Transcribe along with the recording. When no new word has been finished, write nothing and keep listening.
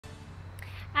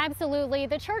Absolutely.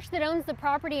 The church that owns the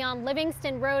property on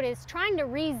Livingston Road is trying to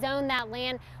rezone that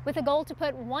land with a goal to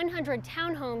put 100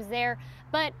 townhomes there.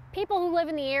 But people who live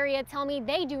in the area tell me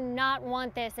they do not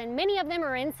want this, and many of them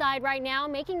are inside right now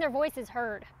making their voices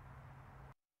heard.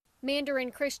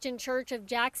 Mandarin Christian Church of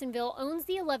Jacksonville owns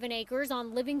the 11 acres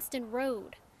on Livingston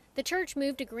Road. The church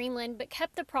moved to Greenland but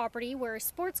kept the property where a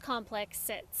sports complex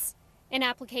sits. An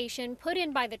application put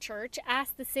in by the church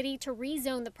asked the city to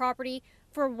rezone the property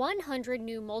for 100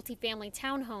 new multifamily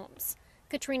townhomes.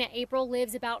 Katrina April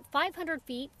lives about 500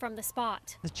 feet from the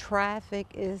spot. The traffic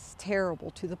is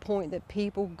terrible to the point that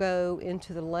people go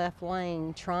into the left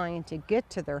lane trying to get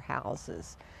to their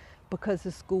houses because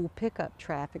the school pickup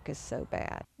traffic is so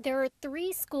bad. There are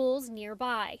 3 schools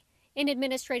nearby. An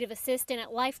administrative assistant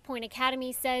at Life Point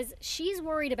Academy says she's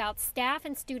worried about staff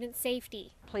and student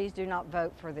safety. Please do not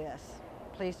vote for this.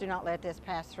 Please do not let this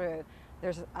pass through.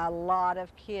 There's a lot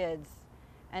of kids,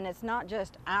 and it's not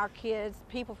just our kids.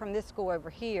 People from this school over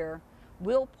here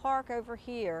will park over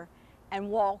here and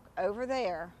walk over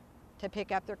there to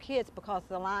pick up their kids because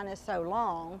the line is so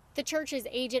long. The church's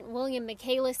agent William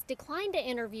Michaelis declined to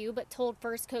interview but told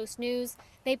First Coast News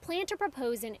they plan to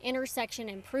propose an intersection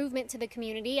improvement to the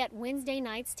community at Wednesday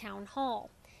night's town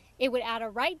hall. It would add a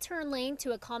right turn lane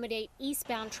to accommodate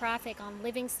eastbound traffic on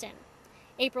Livingston.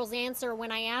 April's answer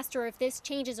when I asked her if this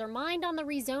changes her mind on the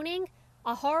rezoning,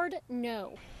 a hard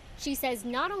no. She says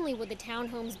not only would the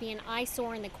townhomes be an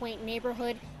eyesore in the quaint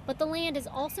neighborhood, but the land is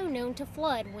also known to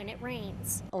flood when it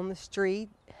rains. On the street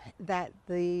that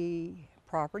the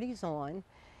property's on,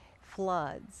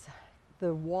 floods.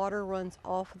 The water runs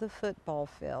off of the football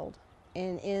field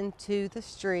and into the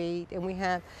street, and we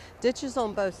have ditches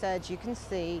on both sides, you can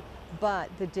see, but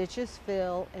the ditches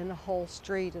fill and the whole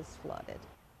street is flooded.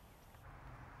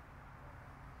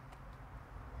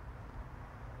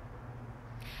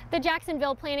 The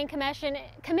Jacksonville Planning Commission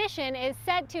is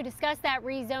set to discuss that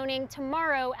rezoning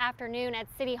tomorrow afternoon at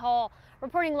City Hall.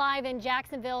 Reporting live in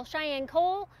Jacksonville, Cheyenne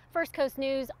Cole, First Coast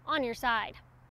News on your side.